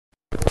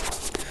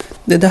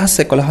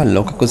2011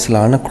 ලෝක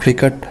කුසලාන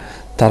ක්‍රිකට්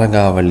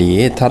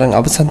තරගාවලියේ තරඟ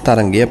අවසන්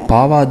තරඟය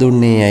පාවා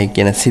දුන්නේ යයි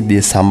කියන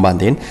සිද්ධිය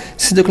සම්බන්ධයෙන්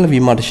සිදු කළ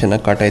විමර්ශන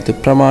කටයුතු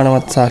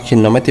ප්‍රමාණවත් සාක්ෂි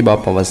නොමැති බව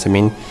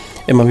පවසමින්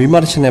එම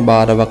විමර්ශන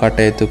භාරව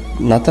කටයුතු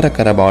නතර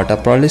කර බවට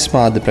පොලිස්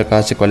මාධ්‍ය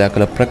ප්‍රකාශකවලයා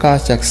කළ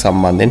ප්‍රකාශයක්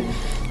සම්බන්ධයෙන්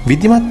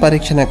විධිමත්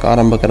පරීක්ෂණයක්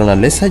ආරම්භ කරන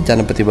ලෙස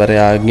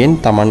ජනපතිවරයාගෙන්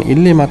තමන්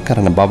ඉල්ලීමක්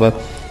කරන බව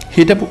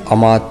හිටපු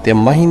අමාත්‍ය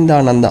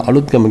මහින්දානන්ද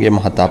අලුත්ගමගේ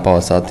මහතා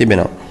පවසා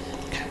තිබෙනවා.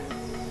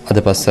 අද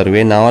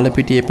පස්වරුවේ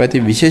නාවලපිටියේ පැවති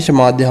විශේෂ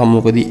මාධ්‍ය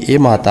හමුවකදී ඒ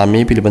මහතා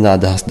මේ පිළිබඳ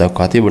අදහස්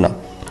දක්වා තිබුණා.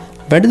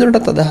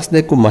 වැඩිදුරටත් අදහස්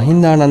දැක්වූ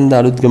මහින්දානන්ද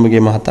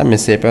අලුත්ගමගේ මහතා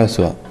මෙසේ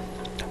පැවසුවා.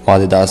 මා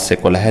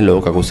 2011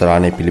 ලෝක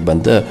කුසලානය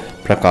පිළිබඳ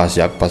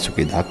ප්‍රකාශයක්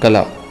පසුගියදා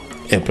කළා.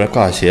 ඒ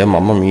ප්‍රකාශය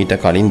මම මීට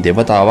කලින්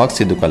දෙවතාවක්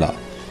සිදු කළා.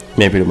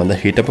 මේ පිළිබඳ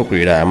හිටපු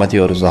ක්‍රීඩා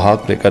ඇමතිවරු සහ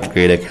ක්‍රිකට්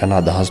ක්‍රීඩකයන්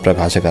අදහස්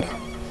ප්‍රකාශ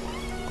කරා.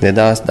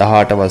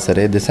 2018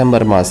 වසරේ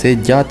දෙසැම්බර් මාසයේ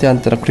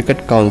ජාත්‍යන්තර ක්‍රිකට්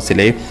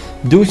කවුන්සිලේ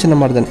දූෂණ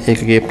මර්දන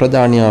ඒකකයේ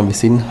ප්‍රධානියා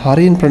විසින්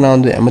හරින්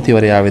ප්‍රනාන්දු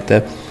ඇමතිවරයා වෙත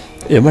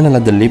එවන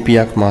ලද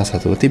ලිපියක් මා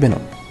සතුව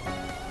තිබෙනවා.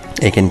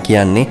 ඒකෙන්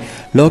කියන්නේ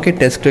ලෝකෙ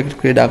ටෙස්ට් ක්‍රිකට්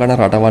ක්‍රීඩා කරන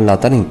රටවල්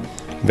අතරින්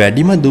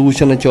වැඩිම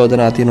දූෂණ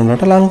චෝදනා තියෙන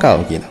රට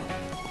ලංකාව කියලා.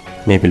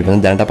 මේ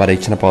පිළිබඳව දැනට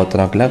පරීක්ෂණ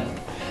පවත්වනවා කියලා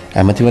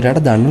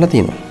ඇමතිවරයාට දන්වලා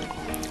තියෙනවා.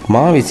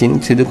 මා විසින්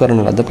සිදු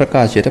කරන ලද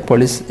ප්‍රකාශයට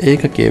පොලිස්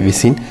ඒකකයේ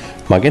විසින්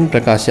මගෙන්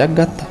ප්‍රකාශයක්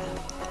ගත්තා.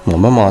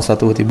 මම මා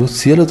සතුව තිබූ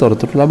සියලු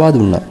තොරතුරු ලබා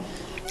දුන්නා.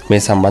 මේ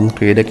සම්බන්ධ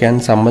ක්‍රීඩකයන්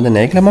සම්බන්ධ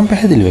නැහැ කියලා මම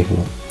පැහැදිලිව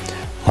කිව්වා.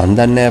 මන්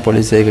දන්නේ නැහැ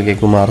පොලිස් ඒකකයේ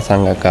කුමාර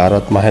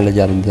සංඝකාරවත් මහල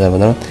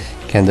ජර්දවන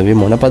කැඳවි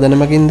මොන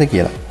පදනමකින්ද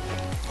කියලා.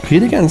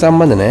 ක්‍රීඩකයන්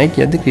සම්බන්ධ නැහැ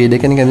කියද්දි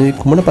ක්‍රීඩකයන් කැඳවි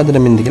කුමන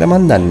පදනමින්ද කියලා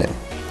මන් දන්නේ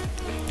නැහැ.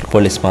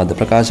 පොලිස් මාධ්‍ය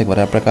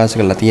ප්‍රකාශකවරයා ප්‍රකාශ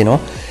කළා තියෙනවා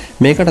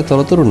මේකට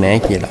තොරතුරු නැහැ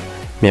කියලා.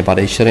 මේ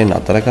පරීක්ෂණයෙන්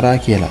අතර කරා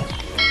කියලා.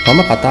 මම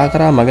කතා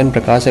කරා මගෙන්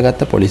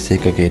ප්‍රකාශගත පොලිස්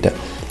ඒකකයට.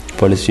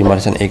 පොලිස්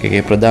විමර්ශන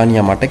ඒකකයේ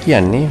ප්‍රධානියා මට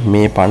කියන්නේ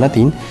මේ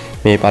පනතින්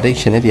මේ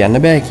පරීක්ෂණය තියන්න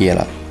බෑ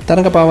කියලා.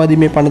 තරඟ පාවාදී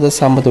මේ පනත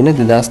සම්මත වුණේ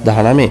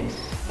 2019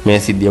 මේ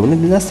සිද්ධිය වුණේ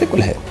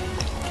 2011.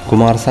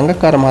 කුමාර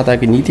සංඝකාර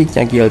මහතාගේ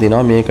නීතිඥයා කියලා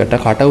දෙනවා මේකට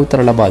කට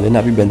උතර ලබා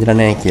දෙන්න අපි බැඳිලා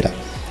නැහැ කියලා.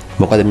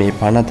 මොකද මේ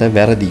පනත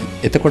වැරදි.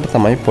 එතකොට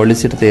තමයි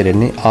පොලිසියට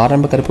තේරෙන්නේ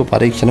ආරම්භ කරපු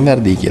පරීක්ෂණ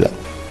වැරදි කියලා.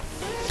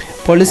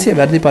 පොලිසිය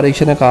වැරදි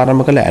පරීක්ෂණ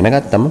ආරම්භ කළ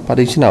ඇනගත්තම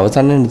පරීක්ෂණ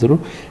අවසන් වෙනතුරු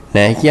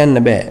නෑ කියන්න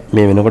බෑ.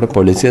 මේ වෙනකොට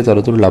පොලිසිය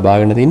තොරතුරු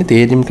ලබාගෙන තියෙන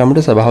තේරීම්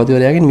කමිටුවේ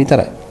සභාපතිවරයාගෙන්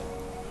විතරයි.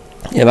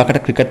 ඒවකට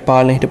ක්‍රිකට්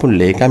පාලනය හිටපු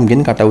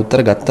ලේකම්ගෙන් කට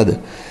උත්තර ගත්තද?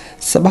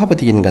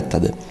 සභාපතිගෙන්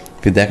ගත්තද?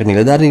 විධායක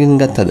නිලධාරීගෙන්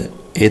ගත්තද?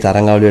 ඒ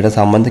තරඟාවලියට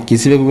සම්බන්ධ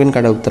කිසිවෙකුගෙන්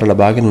කට උත්තර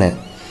ලබාගෙන නැහැ.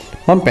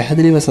 මම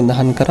පැහැදිලිව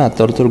සඳහන් කරා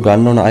තොරතුරු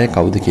ගන්න ඕන අය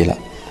කවුද කියලා.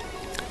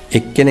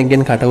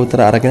 එක්කෙනෙක්ගෙන් කට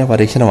උත්තර අරගෙන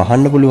පරීක්ෂණ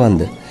වහන්න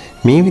පුළුවන්ද?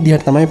 මේ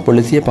විදිහට තමයි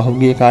පොලිසිය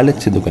පහුගිය කාලෙත්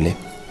සිදු කළේ.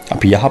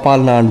 අපි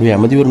යහපාලන ආණ්ඩුවේ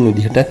ඇමතිවරුන්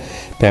විදිහට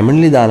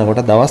පැමිණිලි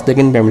දානකොට දවස්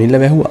දෙකකින් පැමිණිල්ල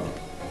වැහුවා.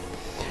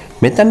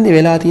 මෙතනදී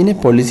වෙලා තියෙන්නේ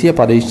පොලිසිය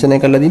පරීක්ෂණය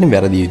කරලා දින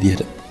වැරදි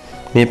විදිහට.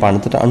 මේ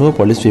පනතට අනුව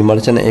පොලිස්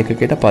විමර්ශන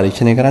ඒකකයට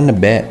පරීක්ෂණය කරන්න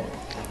බෑ.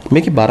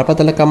 මේකේ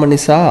බරපතලකම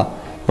නිසා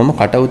මම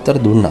කට උත්තර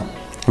දුන්නා.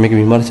 මේක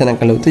විමර්ශන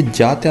කළ යුතු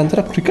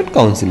ජාත්‍යන්තර ක්‍රිකට්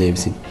කවුන්සිලය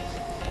විසින්.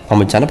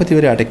 මම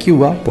ජනපතිවරයාට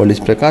කිව්වා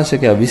පොලිස්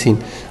ප්‍රකාශකයා විසින්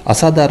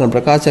අසාධාරණ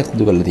ප්‍රකාශයක්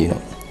සිදු කරලා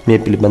තියෙනවා. මේ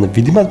පිළිබඳ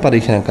විධිමත්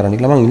පරීක්ෂණයක් කරන්න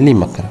කියලා මම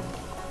ඉල්ලීමක් කරා.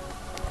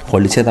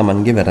 පොලිසිය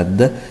තමන්ගේ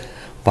වැරද්ද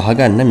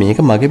පහගන්න මේක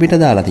මගේ පිට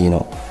දාලා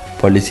තියෙනවා.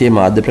 පොලිසියේ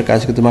මාධ්‍ය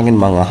ප්‍රකාශකතුමාගෙන්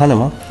මම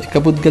අහනවා එක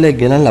පුද්ගලයෙක්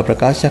ගෙනල්ලා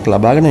ප්‍රකාශයක්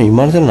ලබාගෙන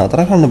විමර්ශන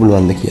නතර කරන්න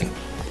පුළුවන්ද කියලා.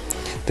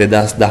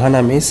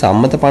 2019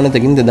 සම්මත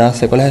පනතකින්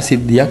 2011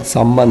 සිද්ධියක්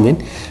සම්බන්ධයෙන්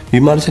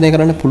විමර්ශනය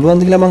කරන්න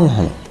පුළුවන්ද කියලා මම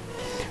අහනවා.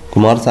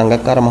 කුමාර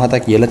සංඝකාර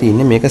මහතා කියලා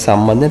තින්නේ මේක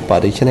සම්බන්ධයෙන්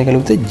පරීක්ෂණය කළ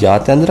යුතු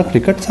ජාත්‍යන්තර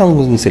ක්‍රිකට්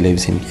සංගමය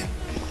විසින් කියලා.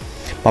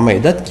 මම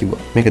එදත්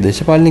කිව්වා මේක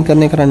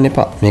දේශපාලනීකරණය කරන්න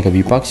එපා. මේක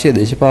විපක්ෂීය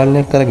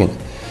දේශපාලනයක් කරගෙන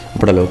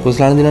අපිට ලෝක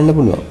කුසලාන දිනන්න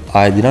පුළුවන්.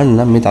 ආයෙ දිනන්න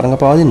නම් මේ තරඟ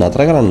පාවාදී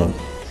නතර කරන්න ඕනේ.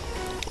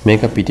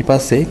 මේක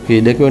පිටිපස්සේ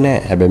ක්‍රීඩකයෝ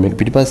නෑ. හැබැයි මේක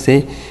පිටිපස්සේ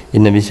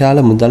ඉන්න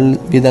විශාල මුදල්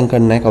වියදම්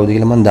කරන අය කවුද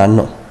කියලා මම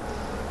දන්නවා.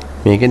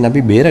 මේකෙන්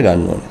අපි බේර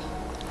ගන්න ඕනේ.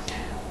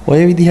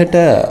 ඔය විදිහට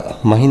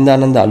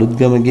මහින්දානන්ද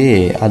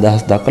අලුත්ගමගේ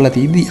අදහස් දක්වලා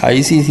තියදී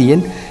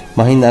ICCෙන්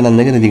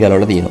මහින්දානන්දගේ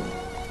දිගලවලා තියෙනවා.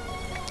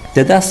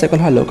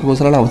 2011 ලෝක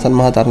කුසලාන අවසන්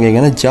මහා තරගය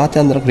ගැන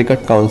ජාත්‍යන්තර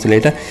ක්‍රිකට්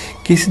කවුන්සිලයට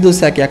කිසිදු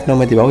සැකයක්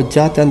නොමැති බව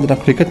ජාත්‍යන්තර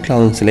ක්‍රිකට්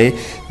කවුන්සිලේ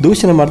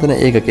දූෂණ මර්දන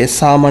ඒකකයේ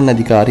සාමාන්‍ය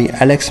අධිකාරී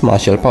ඇලෙක්ස්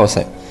මාෂල්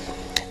පවසයි.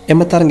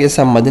 එම තරගය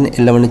සම්බන්ධයෙන්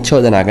එල්ලවන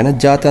චෝදනා ගැන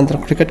ජාත්‍යන්තර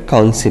ක්‍රිකට්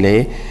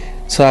කවුන්සිලේ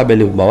සොයා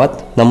බැලූ බවත්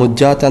නමුත්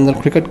ජාත්‍යන්තර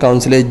ක්‍රිකට්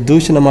කවුන්සිලේ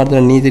දූෂණ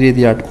මර්දන නීති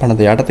රීති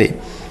පනත යටතේ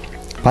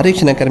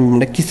පරීක්ෂණ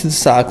කරමින් කිසිදු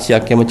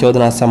සාක්ෂියක් එම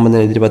චෝදනා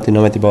සම්බන්ධයෙන් ඉදිරිපත්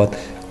නොමැති බවත්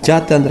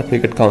ජාත්‍යන්තර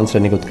ක්‍රිකට්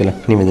කවුන්සිල නිකුත් කළ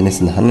නිවේදනයේ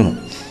සඳහන්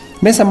වෙනවා.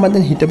 මේ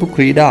සම්බන්ධයෙන් හිටපු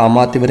ක්‍රීඩා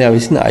අමාත්‍යවරයා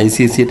විසින්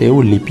ICCට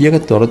එවූ ලිපියක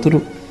තොරතුරු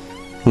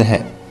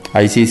නැහැ.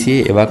 ICC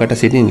එවකට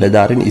සිටි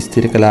නිලධාරීන්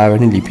ස්ථිර කළා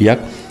වැනි ලිපියක්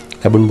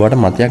ලැබුණ බවට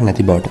මතයක්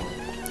නැති බවට.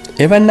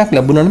 එවන්නක්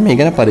ලැබුණා නම් මේ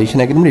ගැන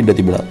පරීක්ෂණ කිරීමට ඉඩ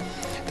තිබුණා.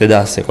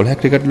 2011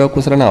 ක්‍රිකට් ලෝක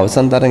කුසලාන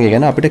අවසන් තරගය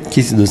ගැන අපිට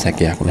කිසිදු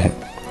සැකයක් නැහැ.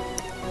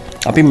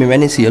 අපි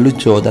මෙවැනි සියලු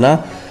චෝදනා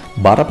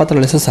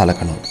බරපතල ලෙස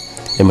සලකනවා.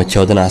 එම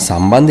චෝදනා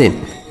සම්බන්ධයෙන්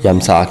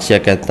යම්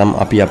සාක්ෂියක් ඇත්නම්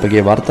අපි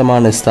අපගේ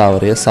වර්තමාන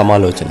ස්ථාවරය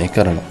සමාලෝචනය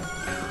කරනවා.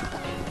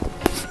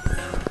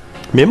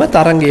 මෙම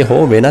තරගයේ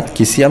හෝ වෙනත්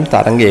කිසියම්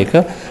තරගයක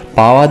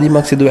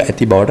පාවාදීමක් සිදුව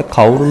ඇති බවට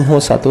කවුරුන් හෝ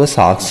සතුව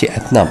සාක්ෂි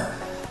ඇතනම්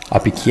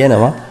අපි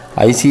කියනවා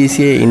ICC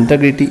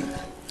ඉන්ටග්‍රිටි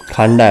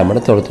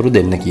කණ්ඩායමට තොරතුරු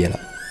දෙන්න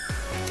කියලා.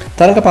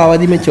 තරඟ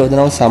පාවාදීමේ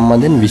චෝදනාව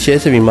සම්බන්ධයෙන්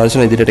විශේෂ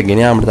විමර්ශන ඉදිරියට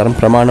ගෙන යාමට තරම්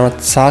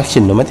ප්‍රමාණවත්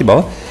සාක්ෂි නොමැති බව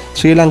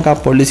ශ්‍රී ලංකා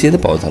පොලිසියද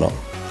පවසනවා.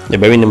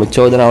 එබැවින් මෙම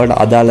චෝදනාවලට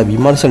අදාළ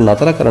විමර්ශන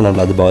නතර කරන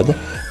ලද බවද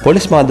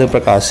පොලිස් මාධ්‍ය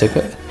ප්‍රකාශක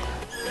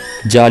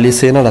ජාලි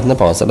සේනරත්න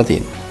පවසලා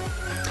තියෙනවා.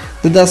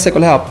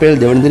 2011 අප්‍රේල්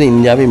 2 වෙනි දින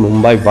ඉන්දියාවේ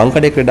මුම්බයි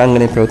වංකඩේ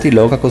ක්‍රීඩාංගණයේ පැවති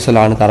ලෝක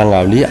කුසලාන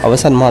තරඟාවලියේ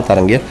අවසන් මහා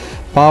තරඟය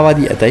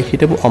පාවාදී ඇතැයි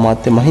හිටපු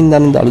අමාත්‍ය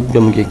මහින්දානන්ද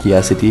අලුත්ගමගේ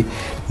කියා සිටි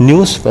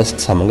නිවුස් ෆස්ට්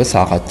සමග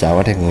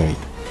සාකච්ඡාවට එකඟ වෙයි.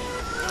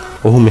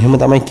 ඔහු මෙහෙම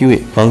තමයි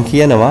කිව්වේ. මං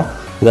කියනවා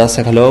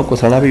 2011 ලෝක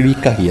කුසලාන අපි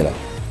වික්කා කියලා.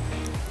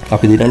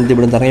 අපි දිනන්න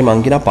තිබුණ තරගේ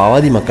මං කියනවා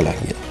පාවාදීමක් කළා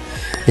කියලා.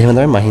 එහෙම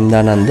තමයි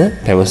මහින්දානන්ද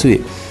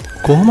පැවසුවේ.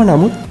 කොහොම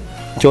නමුත්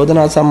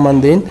චෝදනා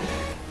සම්බන්ධයෙන්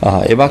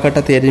එවකට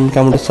තේරීම්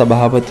කමිටු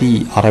සභාපති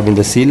අරවින්ද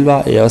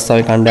සිල්වා, ඒ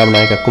අවස්ථාවේ කණ්ඩායම්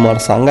නායක කුමාර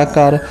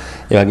සංගක්කාර,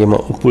 ඒ වගේම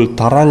උපුල්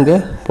තරංග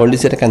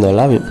පොලිසියට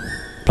කැඳවලා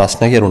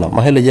ප්‍රශ්න කෙරුණා.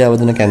 මහේල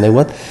ජයවර්ධන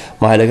කැඳවුවත්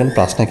මහේලගෙන්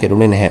ප්‍රශ්න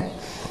කෙරුණේ නැහැ.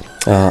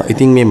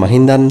 ඉතින් මේ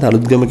මහින්දානන්ද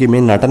අලුත්ගමගේ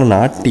මේ නටන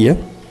නාට්‍ය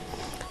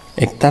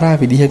එක්තරා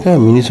විදිහක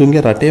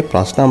මිනිසුන්ගේ රටේ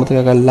ප්‍රශ්න අමතක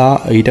කරලා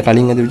ඊට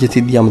කලින් ඇතිවෙච්ච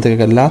සිද්ධි අමතක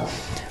කරලා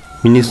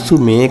මිනිස්සු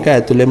මේක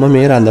ඇතුළෙම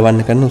මේ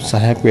රඳවන්න කරන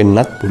උත්සාහයක්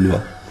වෙන්නත්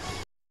පුළුවන්.